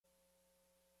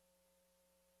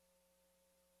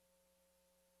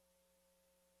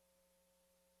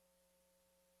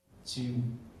2,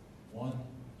 1,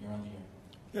 you're on the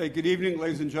air. Hey, good evening,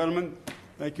 ladies and gentlemen.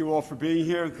 Thank you all for being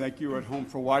here. Thank you at home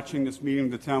for watching this meeting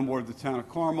of the Town Board of the Town of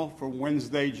Carmel for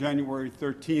Wednesday, January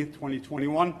 13th,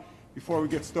 2021. Before we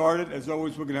get started, as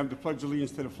always, we're going to have the Pledge of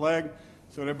Allegiance to the flag.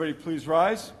 So everybody please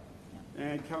rise.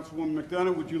 And Councilwoman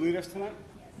McDonough, would you lead us tonight?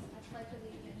 Yes, I pledge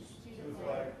allegiance to the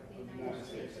flag of the United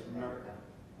States of America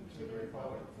and to the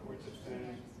republic for which it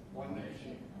stands, one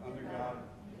nation, under God,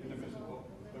 indivisible,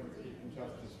 with liberty and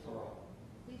justice for all.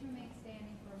 Please remain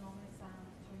standing for a moment of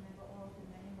silence to remember all the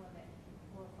men and women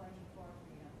who are fighting for our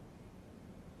freedom.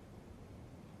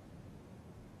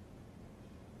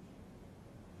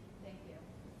 Thank you.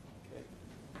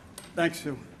 Thanks,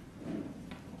 Sue.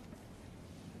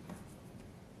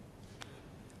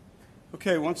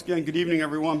 Okay, once again, good evening,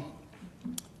 everyone.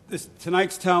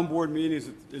 Tonight's Town Board meeting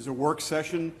is a work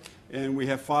session, and we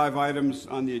have 5 items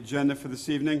on the agenda for this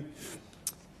evening.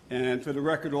 And for the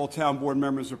record, all Town Board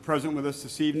members are present with us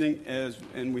this evening,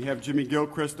 and we have Jimmy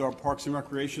Gilchrist, our Parks and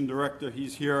Recreation Director.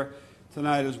 He's here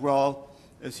tonight as well,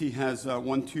 as he has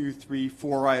 1, 2, 3,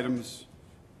 4 items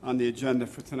on the agenda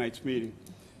for tonight's meeting.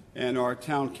 And our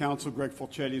Town Council, Greg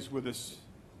Fulchetti, is with us,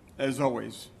 as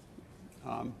always.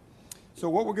 So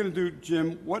what we're going to do,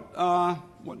 Jim, what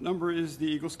number is the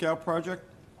Eagle Scout project?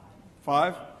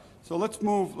 5? So let's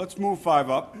move 5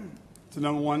 up to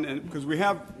number 1, and because we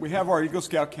have our Eagle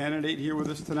Scout candidate here with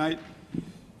us tonight,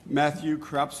 Matthew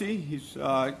Cropsey. He's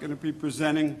going to be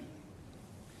presenting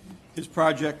his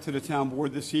project to the Town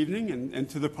Board this evening and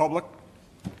to the public.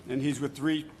 And he's with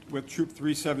Troop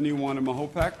 371 in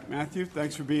Mahopac. Matthew,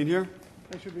 thanks for being here.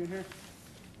 Thanks for being here.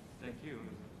 Thank you.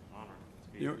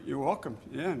 You're welcome.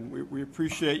 Yeah, and we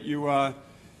appreciate you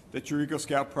that your Eagle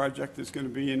Scout project is going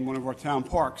to be in one of our town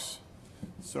parks.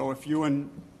 So if you and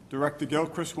Director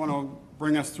Gilchrist want to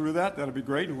bring us through that, that'll be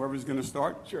great. Whoever's going to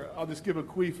start. Sure. I'll just give a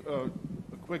quick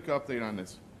update on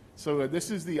this. So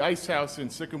this is the Ice House in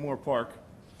Sycamore Park.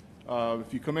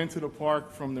 If you come into the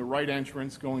park from the right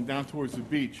entrance going down towards the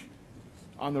beach,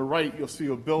 on the right you'll see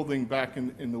a building back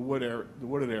in the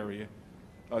wooded area.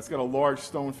 It's got a large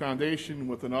stone foundation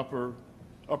with an upper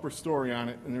story on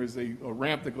it, and there's a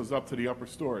ramp that goes up to the upper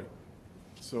story.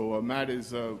 So Matt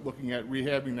is looking at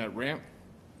rehabbing that ramp.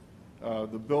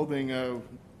 The building,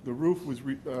 the roof was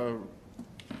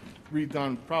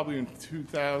redone probably in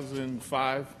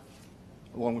 2005,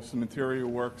 along with some interior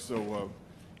work. So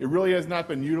it really has not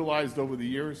been utilized over the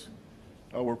years.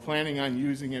 We're planning on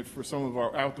using it for some of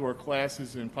our outdoor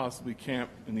classes and possibly camp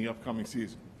in the upcoming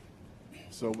season.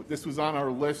 So this was on our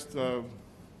list of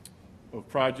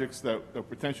projects that are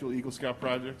potential Eagle Scout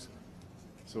projects.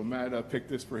 So Matt picked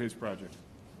this for his project.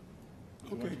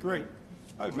 Okay, great.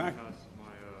 All right, Matt. Pass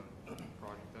my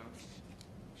project out.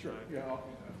 Sure. Yeah.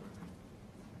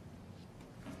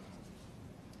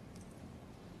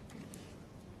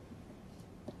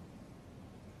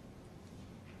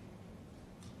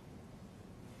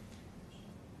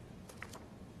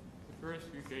 The first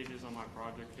few pages on my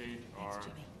project page are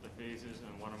the phases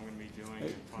and what I'm going to be doing Hey,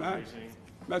 in Matt. fundraising.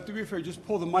 Matt, do me a favor, just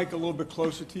pull the mic a little bit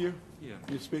closer to you. Yeah.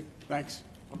 Can you speak? Thanks.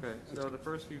 Okay, so the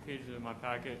first few pages of my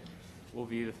packet will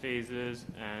be the phases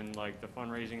and like the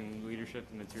fundraising and leadership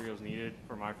and materials needed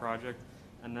for my project.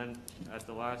 And then at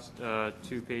the last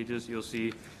 2 pages, you'll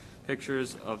see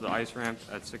pictures of the ice ramp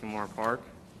at Sycamore Park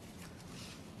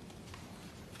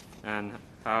and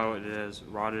how it is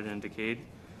rotted and decayed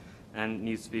and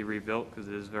needs to be rebuilt because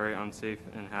it is very unsafe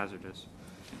and hazardous.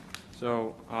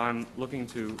 So I'm looking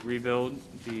to rebuild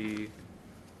the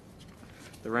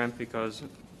ramp because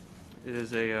it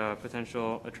is a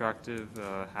potential attractive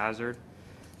hazard.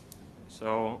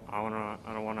 So I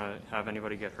don't want to have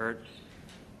anybody get hurt.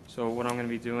 So what I'm going to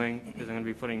be doing is I'm going to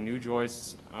be putting new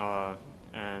joists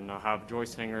and I'll have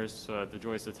joist hangers so that the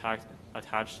joists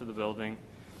attached to the building.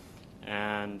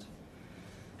 And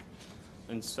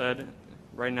instead,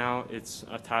 right now it's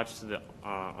attached to the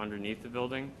underneath the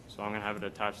building. So I'm going to have it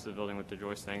attached to the building with the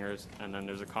joist hangers. And then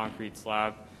there's a concrete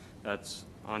slab that's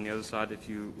on the other side. If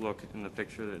you look in the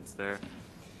picture that's there,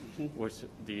 which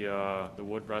the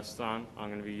wood rests on. I'm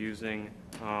going to be using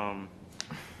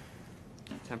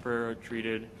temperature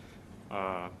treated,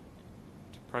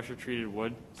 pressure treated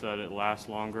wood so that it lasts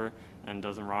longer and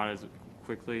doesn't rot as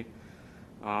quickly.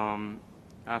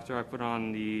 After I put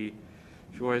on the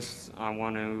joists, I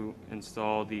want to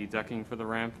install the decking for the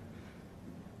ramp.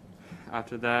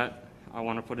 After that, I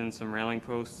want to put in some railing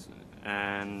posts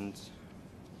and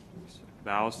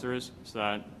balusters so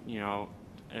that, you know,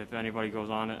 if anybody goes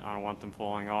on it, I don't want them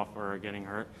falling off or getting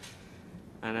hurt.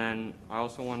 And then I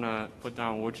also want to put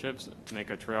down wood chips to make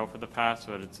a trail for the path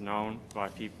so that it's known by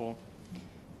people.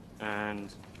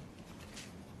 And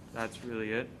that's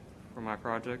really it. for my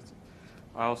project.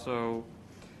 I also,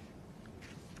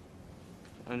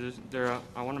 I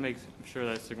want to make sure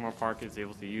that Sycamore Park is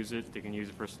able to use it. They can use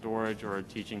it for storage or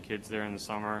teaching kids there in the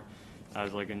summer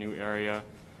as like a new area.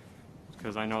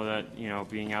 Because I know that, you know,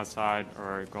 being outside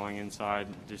or going inside,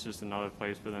 there's just another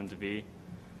place for them to be.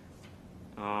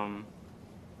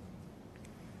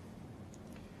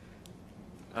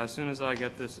 As soon as I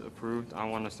get this approved, I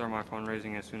want to start my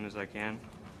fundraising as soon as I can.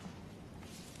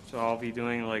 So I'll be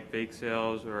doing like bake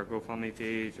sales or a GoFundMe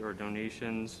page or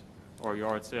donations or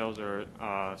yard sales or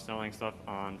selling stuff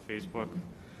on Facebook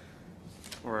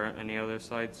or any other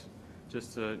sites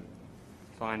just to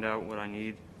find out what I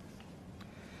need.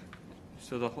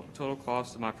 So the total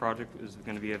cost of my project is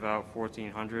going to be about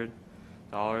 $1,400.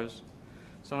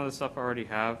 Some of the stuff I already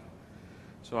have,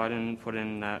 so I didn't put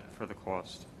in that for the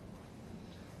cost.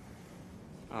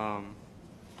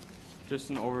 Just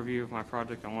an overview of my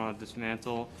project. I want to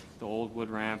dismantle the old wood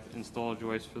ramp, install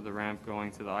joists for the ramp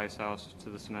going to the ice house to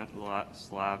the cement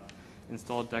slab,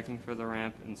 install decking for the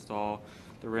ramp, install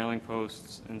the railing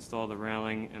posts, install the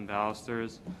railing and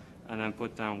balusters, and then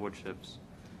put down wood chips.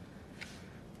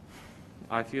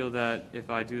 I feel that if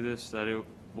I do this, that it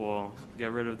will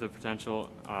get rid of the potential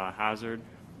hazard,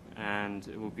 and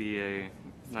it will be a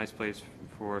nice place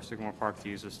for Sycamore Park to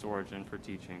use as storage and for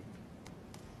teaching.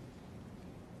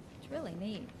 It's really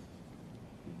neat.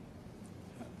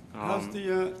 How's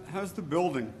the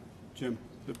building, Jim?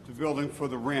 The building for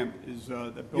the ramp, is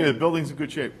that building? Yeah, the building's in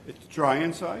good shape. It's dry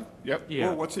inside? Yep. Yeah.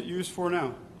 Well, what's it used for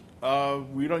now?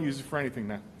 We don't use it for anything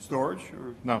now. Storage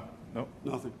or No.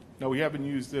 nothing? No, we haven't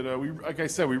used it. Like I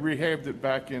said, we rehabbed it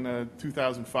back in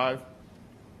 2005,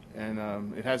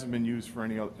 and it hasn't been used for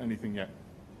anything yet.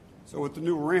 So with the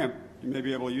new ramp, you may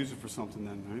be able to use it for something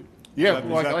then, right? Yeah, Is that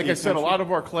like the I said, a intention? lot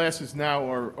of our classes now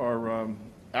are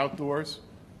outdoors.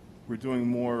 We're doing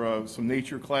more some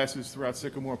nature classes throughout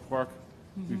Sycamore Park.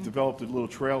 We've developed a little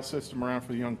trail system around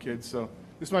for the young kids, so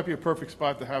this might be a perfect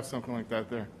spot to have something like that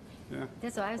there. Yeah.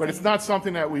 That's what I was But it's thinking. not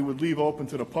something that we would leave open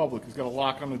to the public. It's got a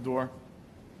lock on the door,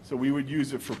 so we would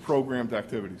use it for programmed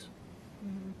activities.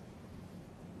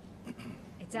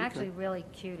 It's actually really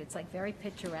cute. It's like very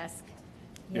picturesque,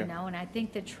 you Yeah. know, and I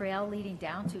think the trail leading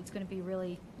down to it's going to be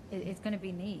really, it's going to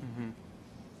be neat.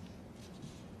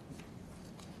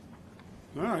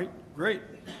 All right, great.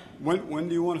 When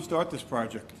do you want to start this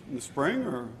project? In the spring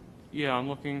or? Yeah, I'm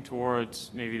looking towards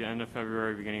maybe the end of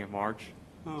February, beginning of March,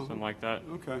 Oh. something like that.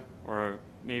 Okay. Or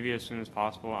maybe as soon as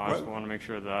possible. I just What- want to make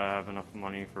sure that I have enough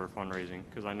money for fundraising,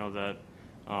 because I know that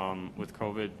with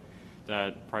COVID,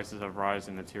 that prices have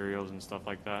risen in materials and stuff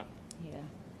like that. Yeah.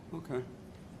 Okay.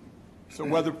 So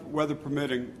weather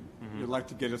permitting, you'd like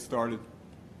to get it started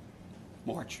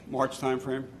March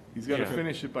timeframe? He's got to Yeah.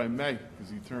 finish it by May,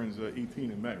 because he turns 18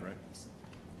 in May, right?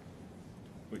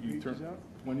 But you turn,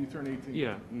 when you turn 18?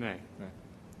 Yeah, May. May.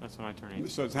 That's when I turn 18.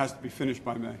 So it has to be finished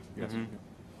by May? Yes.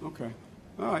 Okay.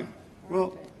 All right.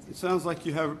 Well, it sounds like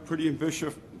you have pretty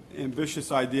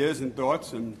ambitious ideas and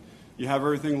thoughts, and you have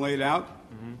everything laid out,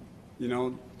 you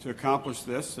know, to accomplish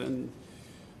this. And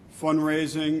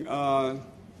fundraising,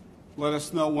 let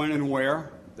us know when and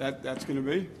where that's going to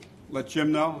be. Let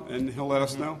Jim know, and he'll let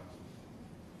us know.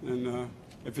 And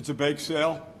if it's a bake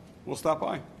sale, we'll stop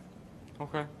by.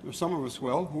 Okay. Or some of us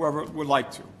will, whoever would like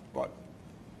to, but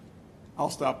I'll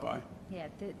stop by. Yeah,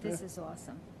 this is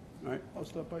awesome. All right? I'll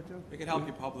stop by too. We can help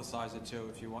you publicize it too,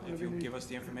 if you want, if you give us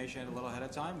the information a little ahead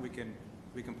of time, we can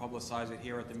publicize it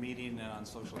here at the meeting and on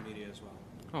social media as well.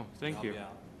 Oh, thank Help you.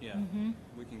 out. Yeah,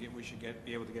 we should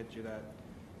be able to get you that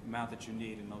amount that you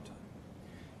need in no time.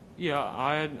 Yeah,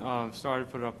 I had started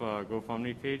to put up a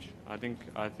GoFundMe page. I think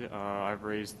I've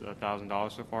raised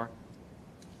 $1,000 so far.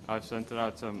 I've sent it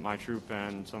out to my troop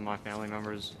and some of my family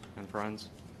members and friends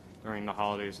during the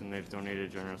holidays, and they've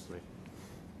donated generously.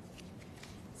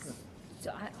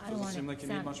 So I don't Doesn't want seem like to you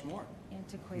need sound much more.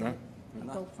 antiquated. The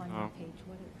No. GoFundMe Oh. page,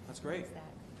 what That's great. is that?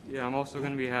 Yeah, I'm also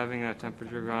going to be having a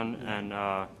temperature gun and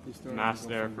He started masks to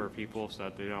there GoFundMe. for people so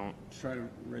that they don't, Try to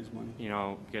raise money. you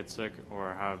know, get sick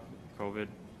or have COVID,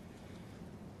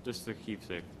 just to keep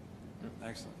safe.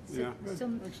 Excellent. Yeah. So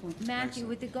Matthew, Excellent.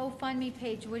 with the GoFundMe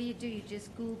page, what do? You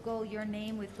just Google your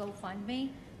name with GoFundMe?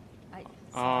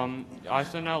 I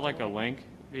send out like a link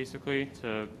basically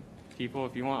to people.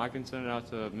 If you want, I can send it out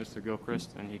to Mr.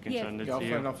 Gilchrist and he can Yeah. send it Yeah, I'll to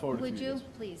find you. out forward to Would you. you?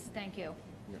 Please, thank you.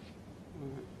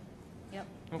 Yep.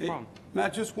 No Hey, problem.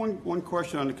 Matt, just one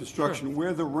question on the construction.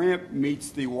 Where the ramp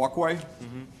meets the walkway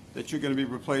that you're going to be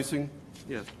replacing,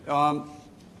 Yes.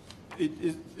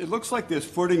 it looks like there's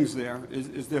footings there.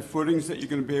 Is there footings that you're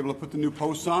going to be able to put the new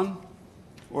posts on?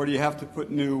 Or do you have to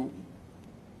put new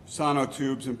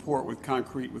sonotubes and pour it with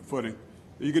concrete with footing?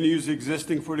 Are you going to use the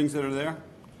existing footings that are there?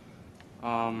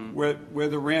 Where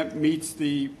the ramp meets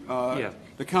Yeah.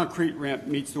 the concrete ramp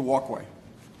meets the walkway?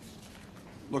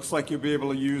 Looks like you'll be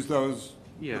able to use those,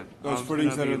 Yeah. those I'm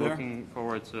footings that gonna are be there? looking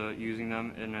forward to using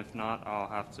them, and if not, I'll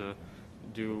have to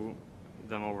do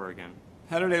them over again.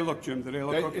 How do they look, Jim? Do they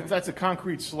look okay? That's a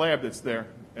concrete slab that's there,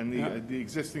 and Yeah. the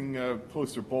existing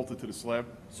posts are bolted to the slab.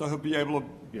 So he'll be able to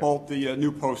Yeah. bolt the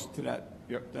new post to that,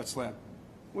 Yep. that slab?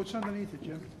 What's underneath it,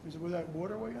 Jim? Is it with that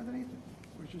waterway underneath it?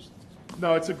 Or just,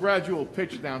 No, it's a gradual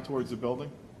pitch down towards the building.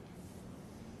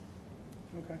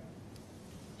 okay.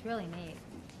 It's really neat.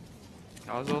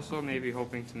 I was also maybe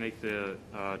hoping to make the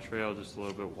trail just a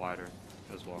little bit wider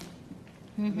as well.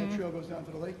 And that trail goes down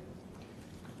to the lake?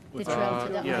 The trail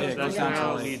to the. Yeah, Yeah, that goes down to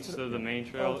trail the- leads to the main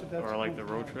Oh, trail, that's or like the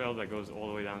cool. road trail that goes all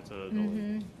the way down to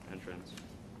the entrance.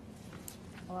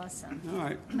 Awesome. All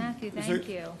right. Matthew, It's thank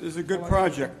a- you. It's a good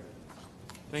project.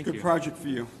 Thank Good you. project for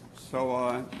you.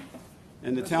 So,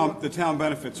 and the town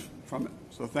benefits from it.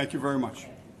 So thank you very much.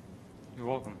 You're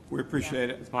welcome. We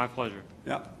appreciate it. It's my pleasure.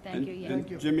 Yeah. Thank And- you, yeah. and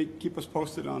Thank you. Jimmy, keep us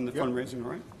posted on the Yep. fundraising,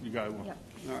 all right? You got it. Yep. All right. All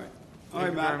Thank right,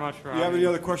 you Matt. very much for Do you have having any me.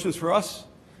 other questions for us?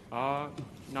 Not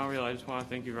really. I just want to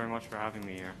thank you very much for having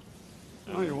me here.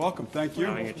 Oh, you're welcome. Thank you.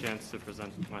 Having a chance to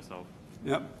present myself.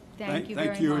 Yep. Thank you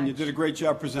Thank very you, and you much. did a great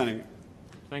job presenting it.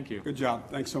 Thank you. Good job.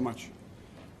 Thanks so much.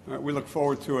 All right, we look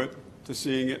forward to it, to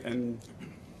seeing it and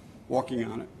walking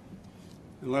on it.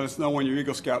 And let us know when your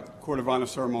Eagle Scout Court of Honor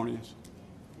ceremony is,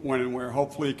 when and where.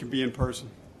 Hopefully it can be in person,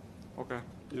 Okay.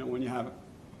 when you have it.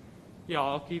 Yeah,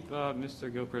 I'll keep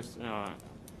Mr. Gilchrist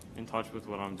in touch with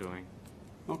what I'm doing,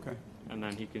 Okay. and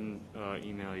then he can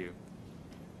email you.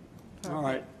 All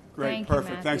right. Great. Thank you,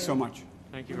 Perfect. Thanks so Matthew. much.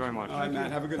 Thank you very much. All right,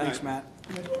 Matt. Have a good night. Thanks, Matt.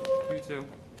 You too.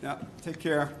 Yeah. Take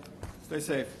care. Stay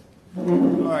safe. All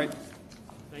right.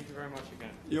 Thank you very much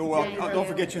again. You're welcome. Thank Oh, don't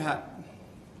you. forget your hat.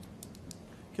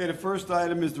 Okay, the first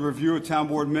item is the review of town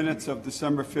board minutes of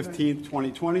December 15th,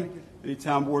 2020. Any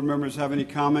town board members have any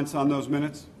comments on those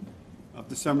minutes of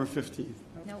December 15th?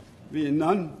 Nope. Being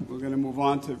none, we're going to move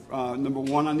on to number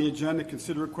one on the agenda,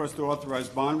 consider request to authorize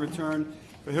bond return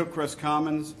for Hillcrest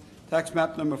Commons, tax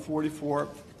map number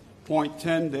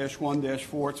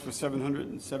 44.10-1-4, it's for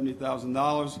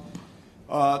 $770,000.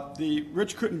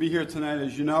 Rich couldn't be here tonight,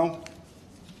 as you know,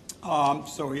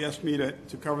 so he asked me to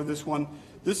cover this one.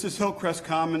 This is Hillcrest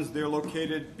Commons. They're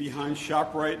located behind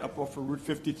ShopRite up off of Route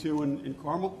 52 in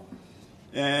Carmel.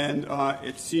 And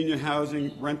it's senior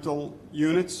housing rental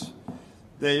units.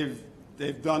 They've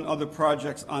done other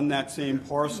projects on that same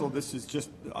parcel. This is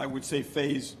just, I would say,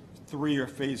 phase 3 or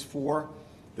phase 4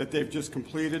 that they've just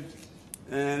completed.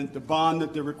 And the bond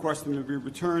that they're requesting to be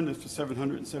returned is for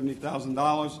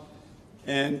 $770,000.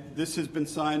 And this has been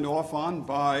signed off on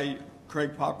by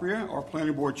Craig Popria, our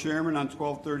planning board chairman, on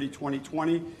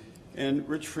 12/30/2020, and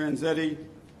Rich Franzetti,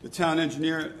 the town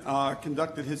engineer,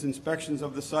 conducted his inspections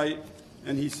of the site,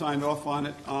 and he signed off on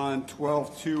it on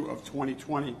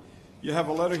 12/2/2020. You have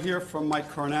a letter here from Mike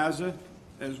Carnazza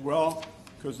as well,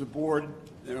 because the board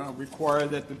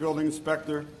required that the building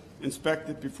inspector inspect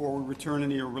it before we return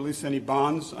any or release any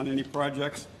bonds on any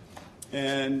projects.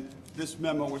 And this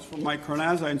memo was from Mike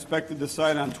Carnazza. I inspected the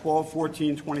site on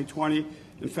 12/14/2020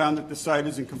 and found that the site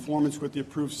is in conformance with the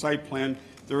approved site plan.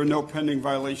 There are no pending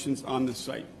violations on the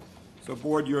site. So,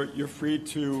 board, you're free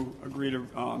to agree to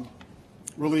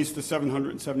release the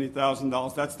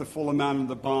 $770,000. That's the full amount of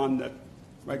the bond that,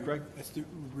 right, Greg? That's the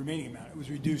remaining amount. It was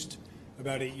reduced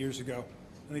about 8 years ago.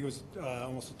 I think it was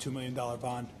almost a $2 million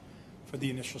bond for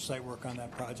the initial site work on that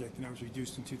project, and it was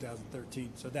reduced in 2013.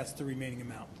 So that's the remaining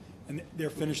amount. And they're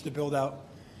finished the build-out.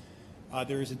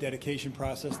 There is a dedication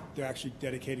process. They're actually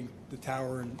dedicating the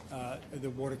tower and the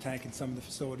water tank and some of the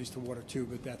facilities to water too,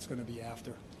 but that's going to be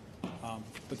after.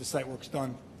 But the site work's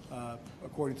done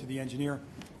according to the engineer,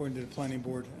 according to the planning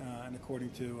board, and according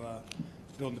to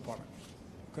the building department.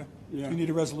 Okay? Yeah. You need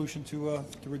a resolution to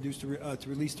release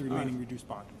the remaining reduced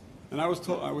bond. And I was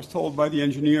told by the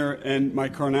engineer and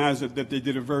Mike Carnazza that they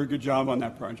did a very good job on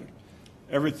that project.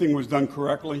 Everything was done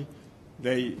correctly.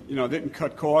 They, didn't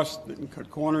cut costs, didn't cut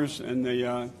corners, and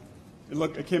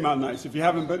it came out nice. If you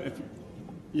haven't been, if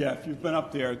you've been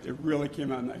up there, it really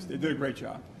came out nice. They did a great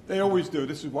job. They always do.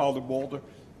 This is Wilder Boulder,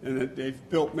 and they've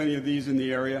built many of these in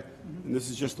the area, and this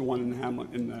is just the one in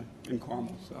Hamlet, in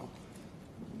Carmel. So,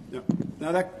 yeah.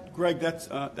 Now Greg,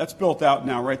 that's built out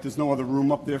now, right? There's no other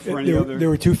room up there for any other. There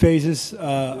were 2 phases,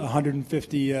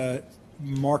 150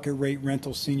 market rate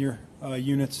rental senior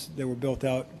units that were built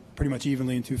out pretty much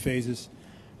evenly in 2 phases.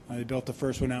 They built the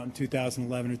first one out in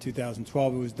 2011 or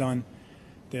 2012. It was done.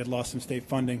 They had lost some state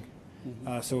funding,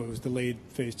 so it was delayed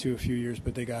phase 2 a few years,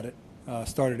 but they got it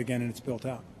started again and it's built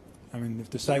out. I mean, if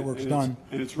the site work's And it's- done,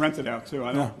 And it's rented out, too.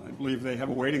 I believe they have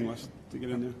a waiting list to get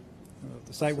in there. if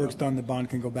the site work's done, the bond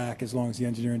can go back as long as the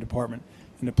engineering department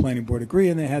and the planning board agree,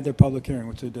 and they had their public hearing,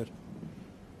 which they did.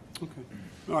 Okay.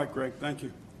 All right, Greg, thank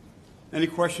you. Any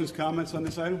questions, comments on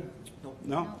this item?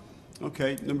 No?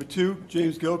 Okay. Number 2,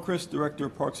 James Gilchrist, Director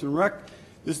of Parks and Rec.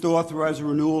 This is to authorize a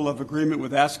renewal of agreement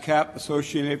with ASCAP,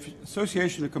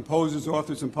 Association of Composers,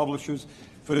 Authors, and Publishers,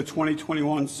 for the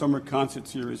 2021 Summer Concert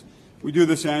Series. We do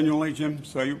this annually, Jim,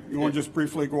 so you want to just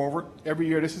briefly go over it? Every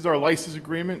year, this is our license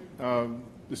agreement.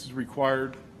 This is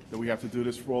required that we have to do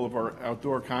this for all of our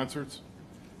outdoor concerts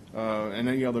and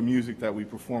any other music that we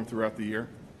perform throughout the year.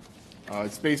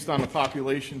 It's based on the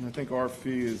population. I think our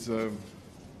fee is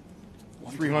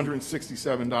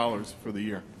 $367 for the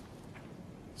year.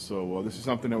 So this is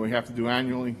something that we have to do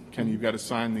annually. Ken, you've got to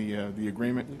sign the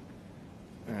agreement,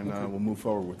 and we'll move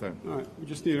forward with that. All right, we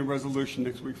just need a resolution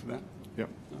next week for that. Yep.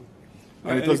 All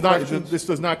And right, it does any not. questions? This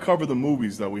does not cover the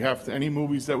movies, though. We have to, any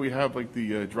movies that we have, like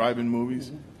the drive-in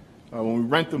movies. When we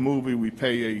rent the movie, we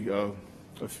pay a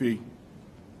fee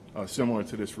similar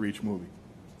to this for each movie,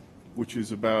 which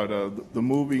is about the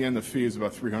movie and the fee is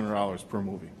about $300 per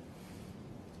movie.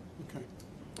 Okay.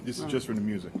 This is just for the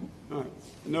music. All right.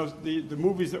 And those, the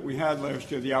movies that we had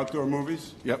last year, the outdoor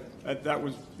movies, Yep.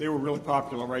 they were really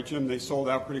popular, right, Jim? They sold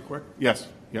out pretty quick? Yes.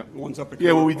 Yep. The ones up at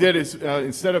Yeah. What we Canal did is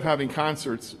instead of having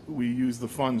concerts, we used the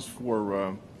funds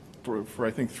for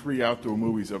I think 3 outdoor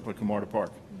movies up at Camarda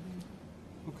Park.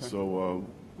 Okay. So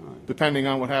depending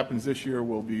on what happens this year,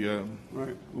 we'll be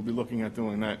Right. looking at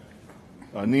doing that.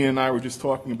 Nina and I were just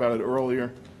talking about it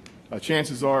earlier.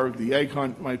 Chances are the egg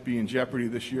hunt might be in jeopardy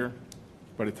this year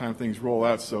by the time things roll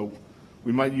out, so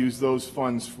we might use those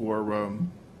funds for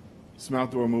some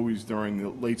outdoor movies during the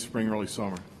late spring, early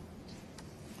summer.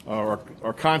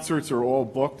 Our concerts are all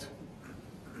booked.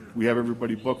 We have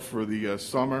everybody booked for the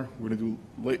summer. We're going to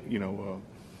do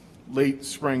late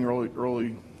spring,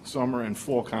 early summer, and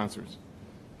fall concerts.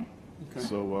 Okay.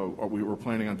 So we were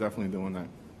planning on definitely doing that.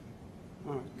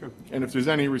 All right, good. And if there's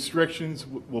any restrictions,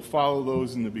 we'll follow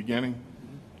those in the beginning.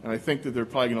 And I think that they're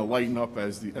probably going to lighten up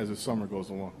as the summer goes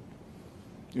along,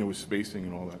 with spacing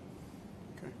and all that.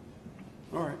 Okay.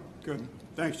 All right, good.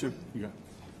 Thanks, Jim. You got it.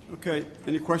 Okay,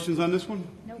 any questions on this one?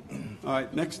 Nope. All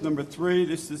right, next, number 3,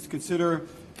 this is to consider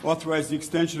authorize the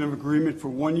extension of agreement for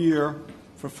 1 year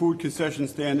for food concession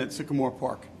stand at Sycamore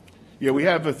Park. Yeah, we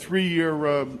have a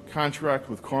 3-year contract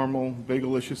with Carmel,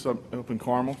 Bagelicious up in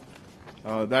Carmel.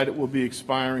 That will be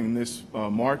expiring this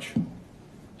March.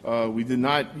 We did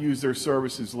not use their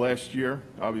services last year.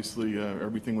 Obviously,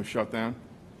 everything was shut down.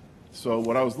 So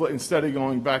what I was, instead of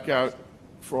going back out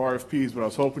for RFPs, what I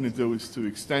was hoping to do is to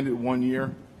extend it 1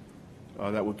 year.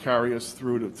 That would carry us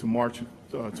through to March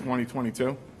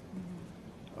 2022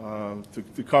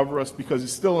 to cover us, because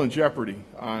it's still in jeopardy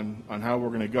on how we're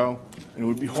going to go. And it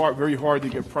would be very hard to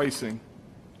get pricing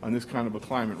on this kind of a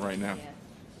climate right now.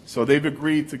 So they've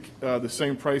agreed to the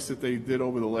same price that they did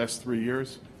over the last 3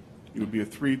 years. It would be a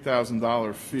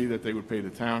 $3,000 fee that they would pay the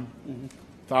town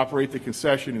to operate the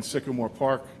concession in Sycamore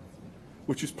Park,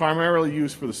 which is primarily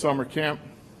used for the summer camp,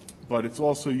 but it's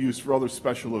also used for other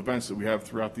special events that we have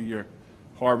throughout the year,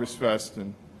 Harvest Fest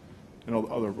and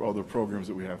other programs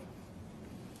that we have.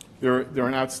 They're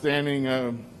an outstanding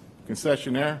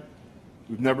concessionaire.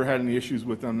 We've never had any issues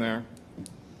with them there.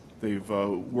 They've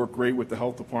worked great with the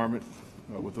health department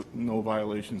with no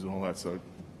violations and all that, so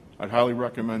I'd highly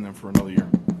recommend them for another year.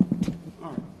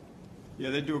 All right. Yeah,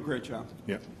 they do a great job.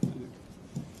 Yeah.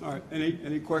 All right,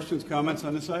 any questions, comments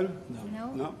on this item?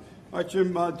 No? No? All right,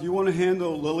 Jim, do you want to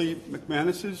handle Lily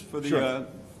McManus's for Sure.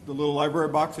 the little library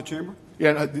box at Chamber?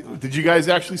 Yeah, and, did you guys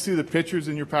actually see the pictures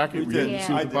in your packet? We did. You Yeah.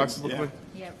 see what I the did, boxes look yeah. like?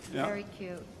 Yep, Yeah. very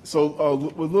cute. So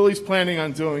what Lily's planning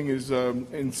on doing is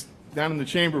down in the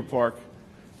Chamber Park,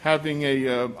 having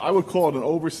I would call it an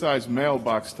oversized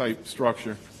mailbox type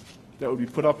structure that would be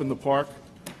put up in the park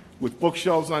with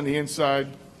bookshelves on the inside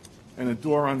and a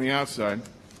door on the outside.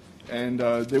 And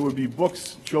there would be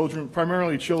books,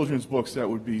 primarily children's books that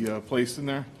would be placed in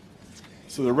there.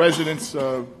 So the residents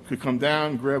could come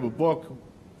down, grab a book,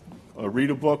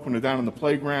 read a book when they're down on the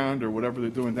playground or whatever they're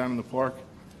doing down in the park,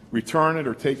 return it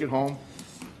or take it home.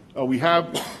 We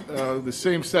have the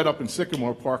same setup in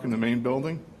Sycamore Park in the main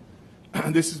building.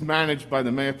 This is managed by the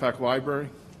Mahopac Library.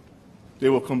 They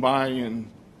will come by and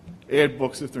add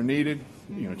books if they're needed,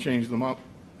 change them up.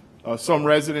 Some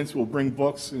residents will bring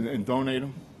books and donate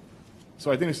them.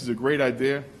 So I think this is a great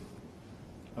idea.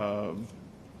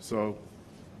 So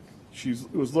she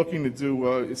was looking to do.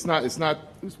 It's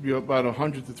would be about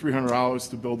 $100 to $300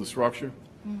 to build the structure.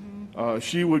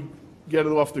 She would get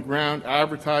it off the ground,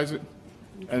 advertise it,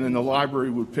 and then the library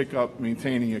would pick up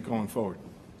maintaining it going forward.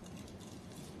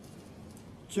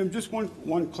 Jim, just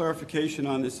one clarification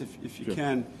on this, if you Sure.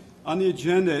 can. On the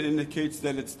agenda, it indicates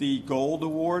that it's the gold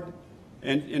award,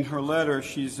 and in her letter,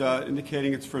 she's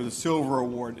indicating it's for the silver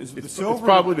award. Is it the It's silver?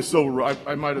 probably the silver.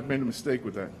 I might have made a mistake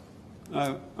with that.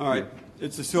 All right,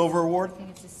 it's the silver award? I think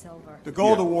it's a silver. The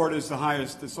gold Yeah. award is the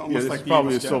highest, it's Yeah, almost this like is the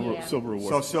probably a Eagle Scout. Yeah. silver So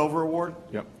award. silver award?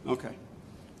 Yep. Okay.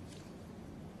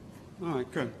 All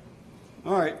right, good.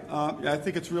 All right, yeah, I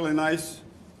think it's really nice.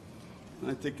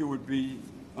 I think it would be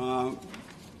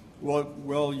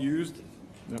well used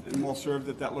Yep. and well served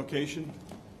at that location.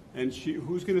 And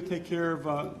who's going to take care of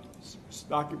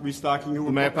restocking? The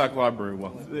Mapac Library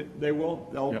will. They will?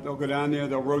 Yep. They'll go down there,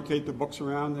 they'll rotate the books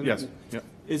around? Yes. Yep.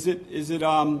 Is it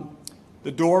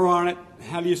the door on it?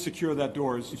 How do you secure that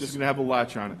door? Is it It's just going to have a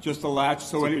latch on it. just a latch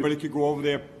so anybody could go over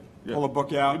there, pull a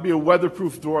book out? It'd be a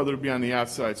weatherproof door that'll be on the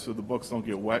outside so the books don't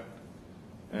get wet.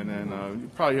 And then you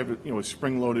probably have a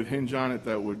spring-loaded hinge on it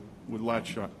that would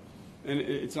latch shut. And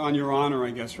it's on your honor, I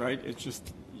guess, right? It's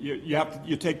just,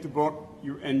 you take the book,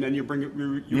 and then you bring it.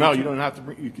 No, you don't have to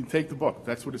bring, you can take the book.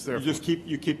 That's what it's there You for. just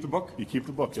keep the book? You keep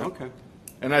the book, yeah. Okay.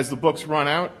 And as the books run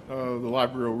out, the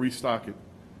library will restock it.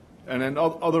 And then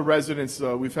other residents,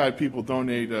 we've had people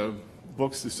donate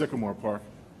books to Sycamore Park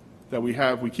that we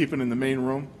keep it in the main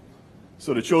room.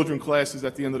 So the children classes,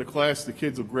 at the end of the class, the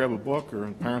kids will grab a book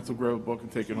or parents will grab a book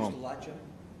and take it home.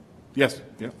 Yes,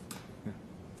 yeah.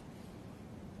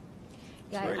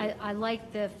 Yeah, I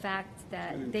like the fact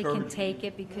that And they can encourage- take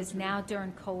it, because now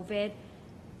during COVID,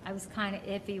 I was kind of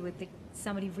iffy with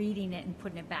somebody reading it and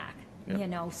putting it back, Yeah. you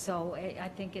know, so I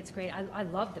think it's great. I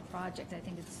love the project. I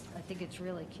think it's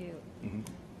really cute. Mm-hmm.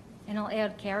 And it'll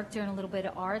add character and a little bit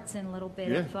of arts and a little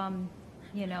bit of, Yeah.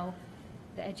 you know,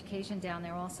 the education down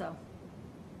there also.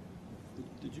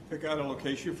 Did you pick out a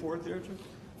location for it there, Jim?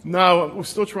 No, we're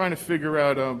still trying to figure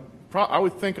out, I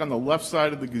would think on the left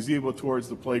side of the gazebo towards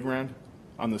the playground,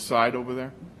 on the side over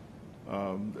there.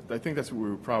 I think that's where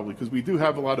we would probably, because we do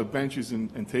have a lot of benches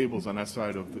and tables on that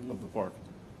side of the park.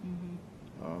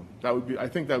 I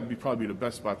think that would be probably the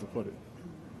best spot to put it.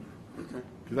 Okay.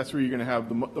 Because that's where you're going to have,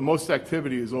 the most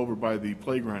activity is over by the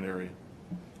playground area.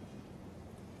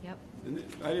 Yep. And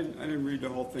I didn't read the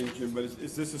whole thing, Jim, but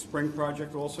is this a spring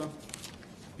project also?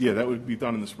 Yeah, that would be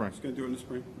done in the spring. It's going to do it in the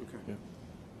spring? Okay. Yeah.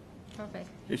 Perfect.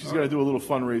 Yeah, she's got to do a little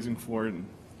fundraising for it.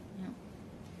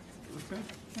 Okay.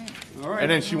 Right. All right.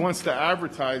 And then she wants to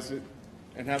advertise it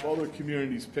and have other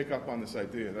communities pick up on this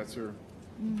idea. That's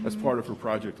part of her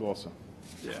project also.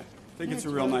 Yeah, I think Yeah, it's a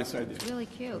real really- nice idea. It's really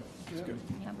cute. It's good.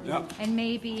 Yep. Yep. And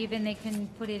maybe even they can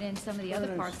put it in some of the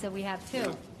other parks that we have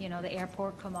too. You know, the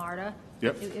airport, Camarda.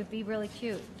 Yep. It'd be really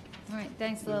cute. All right,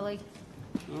 thanks, Lily.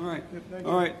 All right,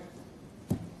 all right.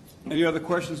 Any other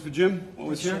questions for Jim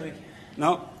while he's here?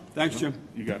 No? Thanks, Jim.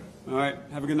 You got it. All right,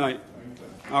 have a good night.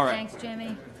 All right. Thanks,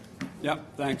 Jimmy.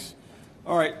 Yep, thanks.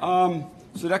 All right,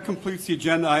 so that completes the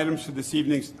agenda items for this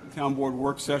evening's Town Board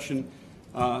work session.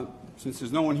 Since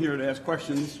there's no one here to ask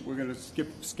questions, we're going to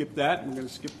skip that. We're going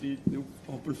to skip the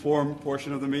open forum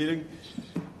portion of the meeting.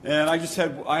 And I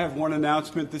have one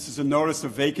announcement. This is a notice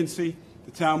of vacancy.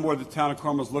 The Town Board of the Town of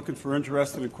Carmel is looking for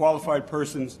interested and qualified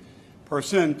person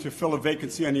to fill a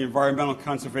vacancy on the Environmental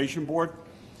Conservation Board.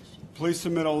 Please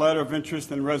submit a letter of interest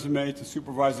and resume to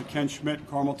Supervisor Ken Schmidt,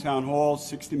 Carmel Town Hall,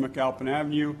 60 McAlpin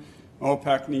Avenue,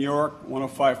 Mopac, New York,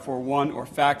 10541, or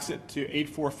fax it to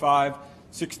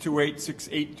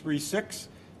 845-628-6836.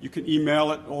 You can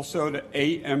email it also to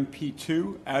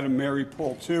amp2, Adam Mary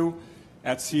Paul 2,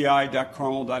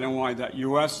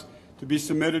 @ci.carmel.ny.us, to be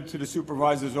submitted to the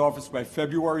Supervisor's office by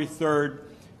February 3rd,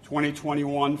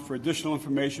 2021. For additional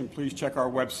information, please check our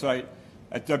website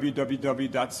at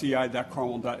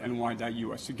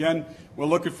www.ci.carmel.ny.us. Again, we're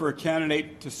looking for a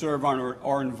candidate to serve on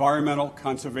our Environmental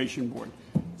Conservation Board.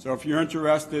 So if you're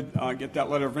interested, get that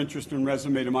letter of interest and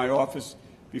resume to my office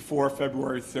before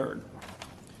February 3rd.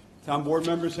 Town board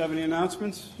members have any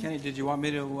announcements? Kenny, did you want me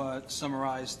to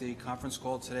summarize the conference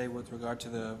call today with regard to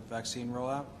the vaccine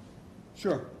rollout?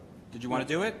 Sure. Did you want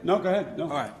to do it? No, go ahead. No. All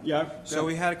right. Yeah. So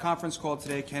we had a conference call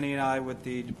today, Kenny and I, with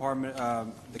the department,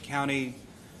 the county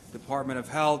Department of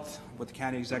Health, with the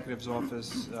county executive's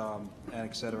office, and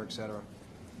et cetera, et cetera.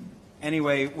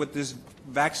 Anyway, with this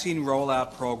vaccine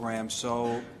rollout program,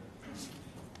 so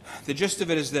the gist of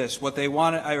it is this: what they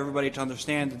want everybody to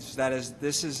understand is that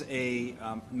this is a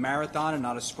marathon and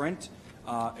not a sprint.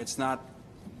 It's not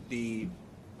the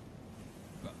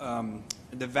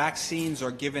vaccines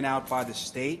are given out by the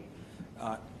state.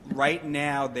 Right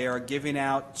now, they are giving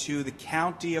out to the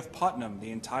county of Putnam,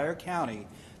 the entire county,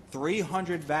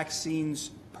 300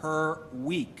 vaccines per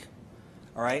week.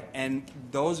 all right? And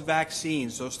those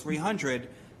vaccines, those 300,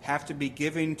 have to be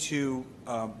given to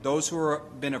those who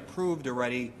have been approved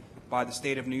already by the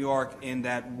state of New York in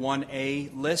that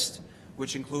 1A list,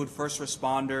 which include first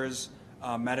responders,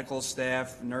 medical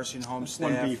staff, nursing home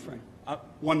staff. 1B, Frank.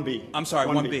 1B. I'm sorry,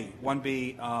 1B.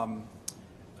 1B,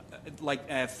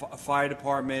 like fire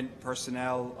department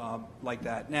personnel, like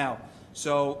that. Now,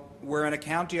 so we're in a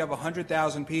county of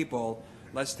 100,000 people.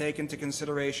 Let's take into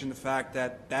consideration the fact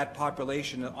that that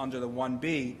population under the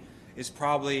 1B is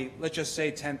probably, let's just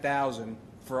say 10,000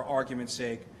 for argument's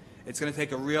sake. It's going to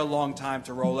take a real long time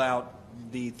to roll out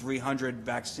the 300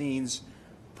 vaccines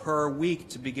per week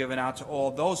to be given out to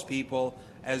all those people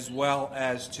as well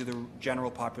as to the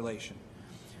general population.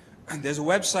 There's a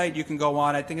website you can go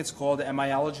on, I think it's called Am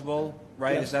I Eligible,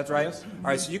 right? Yes. Is that right? Yes. All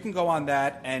right, so you can go on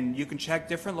that and you can check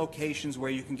different locations where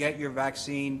you can get your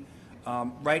vaccine.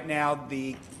 Right now,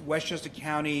 the Westchester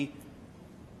County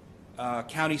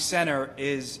County Center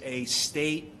is a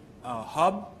state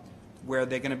hub where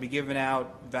they're going to be giving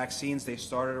out vaccines. They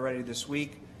started already this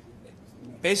week.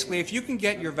 Basically, if you can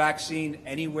get your vaccine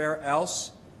anywhere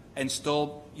else and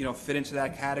still, fit into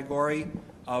that category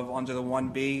of under the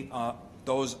 1B,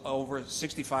 those over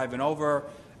 65 and over,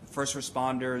 first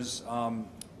responders,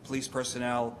 police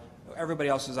personnel, everybody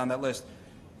else is on that list.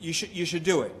 You should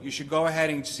do it. You should go ahead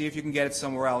and see if you can get it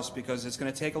somewhere else, because it's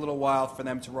going to take a little while for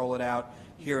them to roll it out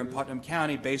here in Putnam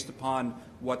County based upon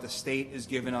what the state is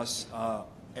giving us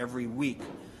every week.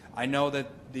 I know that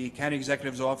the county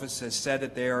executive's office has said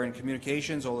that they are in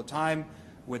communications all the time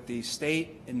with the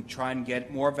state and try and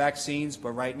get more vaccines,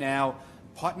 but right now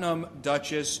Putnam,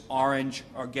 Dutchess, Orange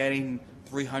are getting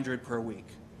 300 per week.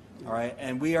 All right,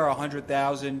 and we are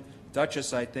 100,000.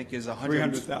 Dutchess, I think, is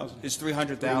 300,000. Is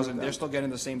 300,000. They're still getting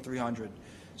the same 300.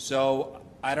 So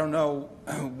I don't know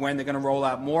when they're going to roll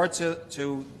out more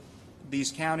to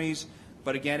these counties.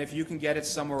 But again, if you can get it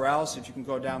somewhere else, if you can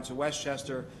go down to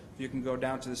Westchester, if you can go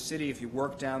down to the city, if you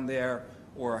work down there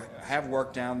or have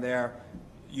worked down there,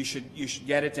 you should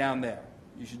get it down there.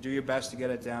 You should do your best to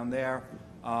get it down there.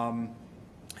 And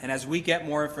as we get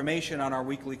more information on our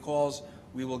weekly calls,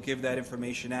 we will give that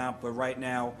information out. But right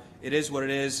now, it is what it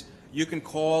is. You can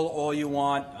call all you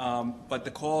want, but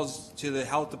the calls to the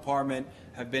health department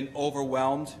have been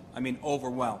overwhelmed. I mean,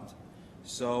 overwhelmed.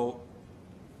 So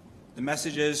the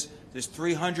message is there's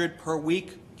 300 per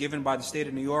week given by the state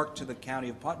of New York to the county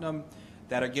of Putnam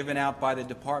that are given out by the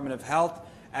Department of Health.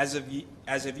 As of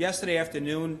yesterday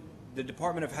afternoon, the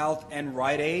Department of Health and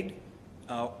Rite Aid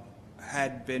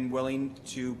had been willing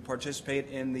to participate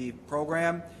in the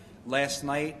program last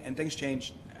night, and things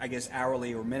changed, I guess,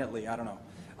 hourly or minutely, I don't know.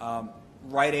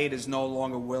 Rite Aid is no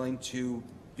longer willing to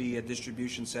be a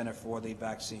distribution center for the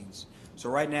vaccines. So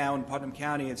right now in Putnam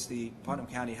County, it's the Putnam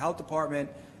County Health Department,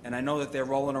 and I know that they're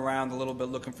rolling around a little bit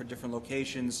looking for different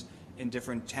locations in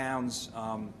different towns.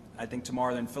 I think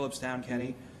tomorrow they're in Phillipstown,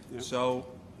 Kenny. Yeah. So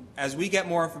as we get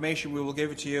more information, we will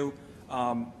give it to you.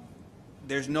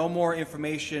 There's no more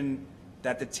information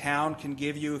that the town can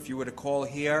give you if you were to call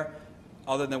here,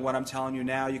 other than what I'm telling you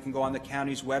now. You can go on the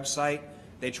county's website.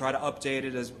 They try to update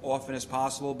it as often as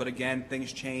possible, but again,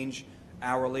 things change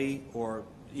hourly or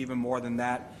even more than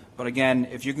that. But again,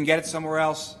 if you can get it somewhere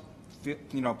else,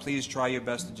 please try your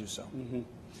best to do so. Mm-hmm.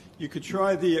 You could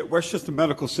try the Westchester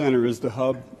Medical Center is the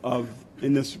hub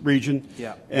in this region.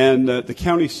 Yeah. And the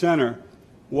county center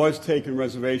was taking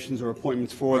reservations or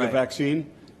appointments for the vaccine,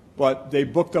 but they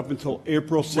booked up until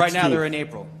April 16th. Right now they're in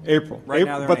April. Right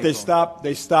now they're in April.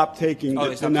 They stopped taking.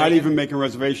 They're not even making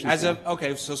reservations.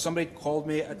 Okay, so somebody called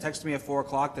me, texted me at 4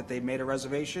 o'clock that they made a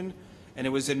reservation, and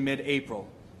it was in mid-April.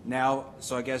 Now,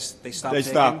 so I guess they stopped.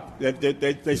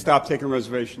 They stopped taking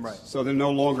reservations. Right. So they're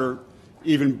no longer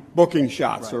even booking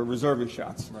shots or reserving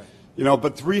shots. Right.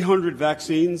 But 300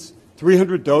 vaccines,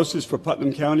 300 doses for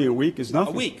Putnam County a week is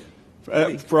nothing. A week.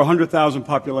 For 100,000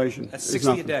 population. That's is 60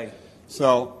 nothing. a day.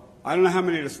 So I don't know how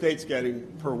many the state's getting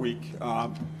per week,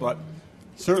 but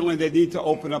certainly they need to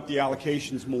open up the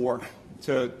allocations more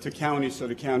to counties so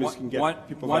the counties can get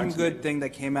people vaccinated. One good thing that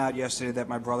came out yesterday that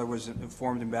my brother was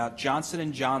informed about,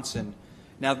 Johnson & Johnson.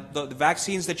 Now, the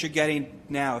vaccines that you're getting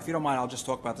now, if you don't mind, I'll just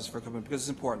talk about this for a couple minutes because it's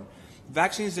important. The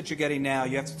vaccines that you're getting now,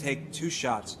 you have to take 2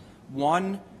 shots.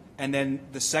 One, and then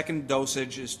the second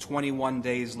dosage is 21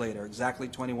 days later, exactly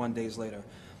 21 days later.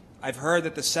 I've heard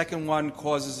that the second one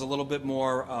causes a little bit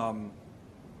more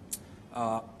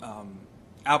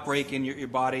outbreak in your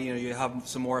body. You have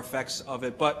some more effects of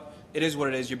it, but it is what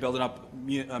it is. You're building up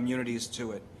immunities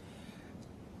to it.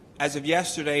 As of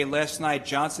yesterday, last night,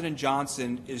 Johnson &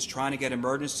 Johnson is trying to get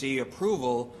emergency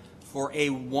approval for a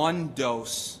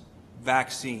 1-dose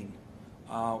vaccine.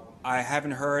 I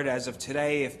haven't heard as of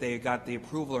today if they got the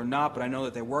approval or not, but I know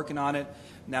that they're working on it.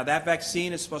 Now, that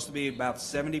vaccine is supposed to be about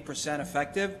 70%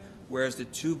 effective, whereas the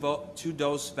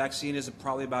two-dose vaccine is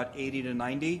probably about 80 to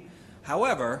 90.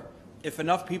 However, if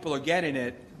enough people are getting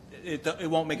it, it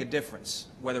won't make a difference,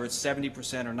 whether it's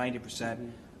 70% or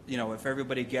 90%. You know, if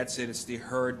everybody gets it, it's the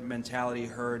herd mentality,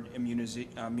 herd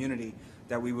immunity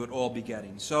that we would all be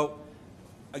getting. So,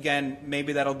 again,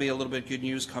 maybe that'll be a little bit good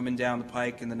news coming down the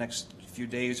pike in the next few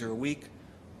days or a week.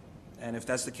 And if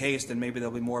that's the case, then maybe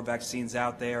there'll be more vaccines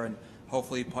out there, and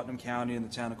hopefully Putnam County and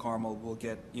the town of Carmel will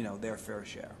get, you know, their fair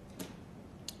share.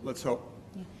 Let's hope.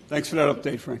 Thanks for that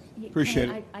update, Frank. Appreciate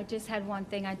it. I just had one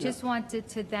thing. I just wanted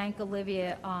to thank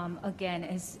Olivia again.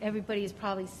 As everybody has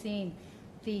probably seen,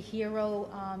 the hero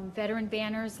veteran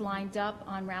banners lined up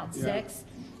on Route 6.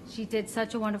 She did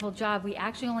such a wonderful job. We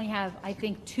actually only have, I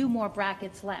think, 2 more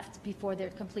brackets left before they're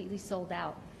completely sold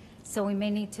out. So we may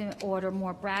need to order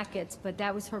more brackets, but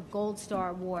that was her Gold Star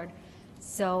Award.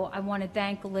 So I want to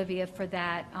thank Olivia for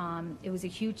that. It was a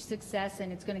huge success,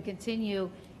 and it's going to continue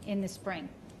in the spring.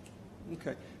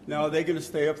 Okay. Now, are they going to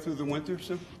stay up through the winter,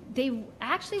 Sue? They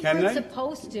actually Can weren't they?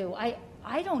 supposed to.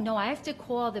 I don't know. I have to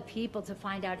call the people to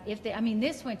find out if they, I mean,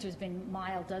 this winter's been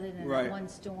mild other than Right. that one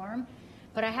storm.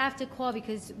 But I have to call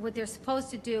because what they're supposed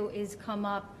to do is come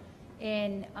up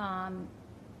in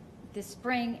the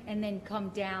spring and then come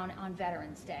down on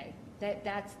Veterans Day.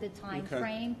 That's the time Okay.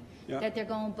 frame Yeah. that they're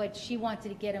going, but she wanted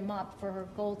to get them up for her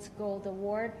Gold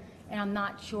Award. And I'm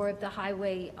not sure if the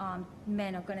highway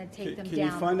men are going to take them Can down.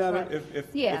 you find out but-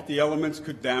 if Yeah. the elements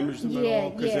could damage them at Yeah, all?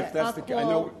 Because yeah, if that's I'll I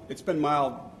know call- it's been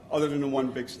mild, other than the one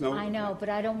big snow. I know, but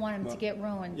I don't want them to get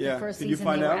ruined Yeah. the first Did you season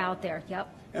they find were out? out there. Yep.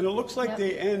 And it looks like Yep.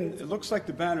 they end. It looks like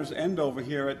the banners end over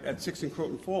here at 6 and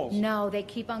Croton Falls. No, they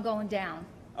keep on going down.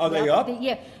 Are they Yep. up?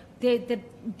 Yeah.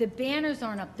 The banners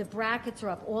aren't up. The brackets are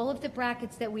up. All of the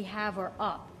brackets that we have are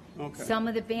up. Okay. Some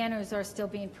of the banners are still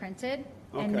being printed,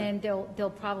 and Okay. then they'll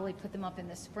probably put them up in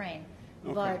the spring.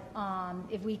 Okay. But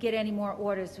if we get any more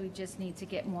orders, we just need to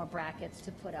get more brackets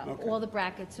to put up. Okay. All the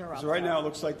brackets are up. So right now, it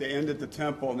looks like they end at the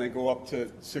Temple and they go up to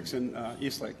 6 and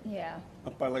Eastlake, Yeah.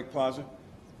 up by Lake Plaza.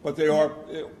 But they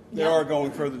are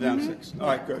going further down 6. All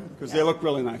right, good, because they look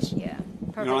really nice. Yeah.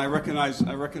 You know, I Perfect.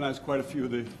 recognize quite a few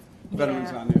of the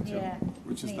veterans Yeah, on there too, yeah.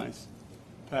 which is Neat. nice.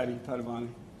 Patty Padavani.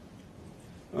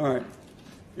 All right.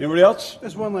 Anybody else?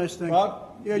 There's one last thing.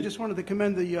 Bob? Yeah, I just wanted to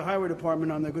commend the highway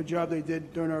department on the good job they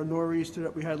did during our nor'easter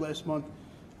that we had last month.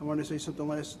 I wanted to say something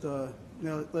last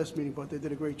meeting, but they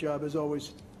did a great job, as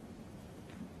always.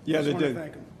 Yeah, Just they wanna did.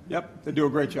 thank 'em. Yep, they do a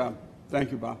great job.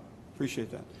 Thank you, Bob.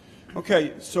 Appreciate that.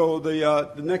 Okay, so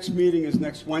the next meeting is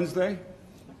next Wednesday,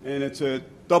 and it's a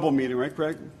double meeting, right,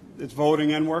 Craig? It's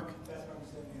voting and work?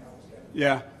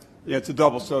 Yeah, it's a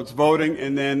double, so it's voting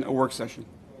and then a work session.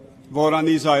 Vote on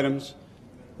these items,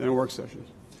 then a work session.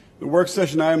 The work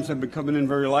session items have been coming in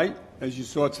very light. As you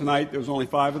saw tonight, there was only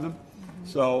 5 of them.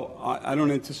 So I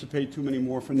don't anticipate too many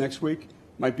more for next week.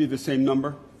 Might be the same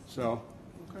number, so.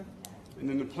 Okay. And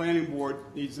then the planning board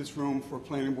needs this room for a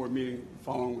planning board meeting the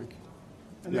following week.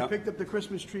 And they Yeah. picked up the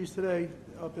Christmas trees today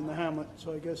up in the hamlet,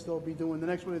 so I guess they'll be doing, the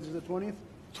next one is the 20th?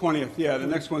 20th, yeah, the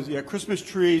next one's, Christmas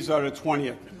trees are the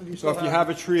 20th. You So if still you have- have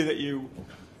a tree that you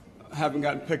haven't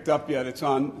gotten picked up yet, it's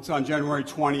on January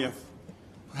 20th.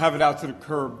 Have it out to the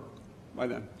curb by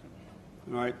then.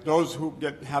 All right, those who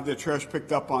have their trash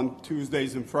picked up on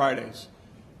Tuesdays and Fridays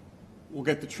will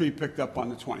get the tree picked up on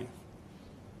the 20th.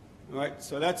 All right,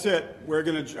 so that's it.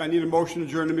 I need a motion to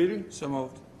adjourn the meeting. So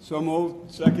moved. So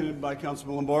moved, seconded by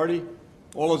Councilman Lombardi.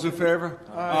 All those in favor?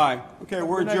 Aye. Okay,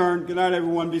 we're Good night. adjourned. Good night,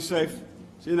 everyone. Be safe.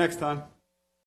 See you next time.